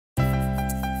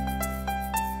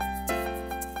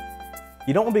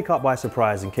You don't want to be caught by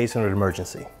surprise in case of an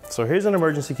emergency. So here's an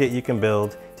emergency kit you can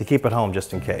build to keep at home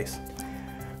just in case.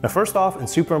 Now first off, and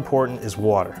super important, is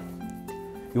water.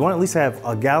 You want to at least have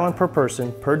a gallon per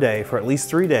person per day for at least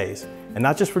 3 days, and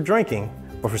not just for drinking,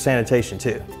 but for sanitation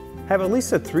too. Have at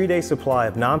least a 3-day supply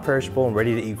of non-perishable and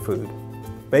ready-to-eat food.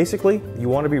 Basically, you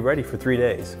want to be ready for 3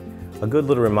 days. A good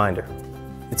little reminder.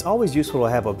 It's always useful to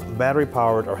have a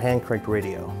battery-powered or hand-cranked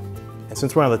radio. And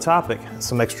since we're on the topic,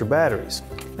 some extra batteries.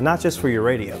 And not just for your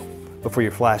radio, but for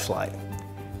your flashlight.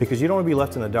 Because you don't want to be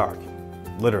left in the dark,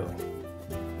 literally.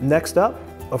 Next up,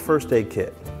 a first aid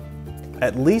kit.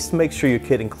 At least make sure your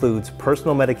kit includes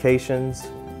personal medications,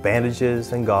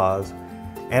 bandages and gauze,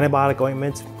 antibiotic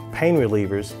ointments, pain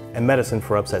relievers, and medicine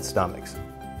for upset stomachs.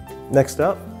 Next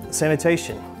up,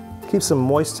 sanitation. Keep some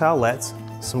moist towelettes,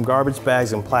 some garbage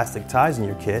bags and plastic ties in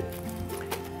your kit,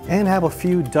 and have a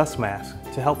few dust masks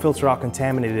to help filter out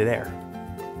contaminated air.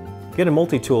 Get a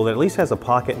multi-tool that at least has a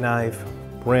pocket knife,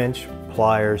 wrench,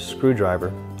 pliers,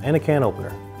 screwdriver, and a can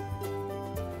opener.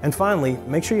 And finally,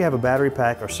 make sure you have a battery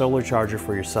pack or solar charger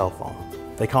for your cell phone.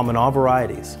 They come in all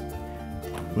varieties.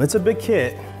 And it's a big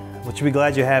kit, but you'll be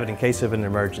glad you have it in case of an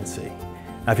emergency.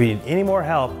 Now, if you need any more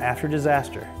help after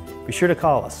disaster, be sure to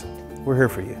call us. We're here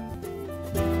for you.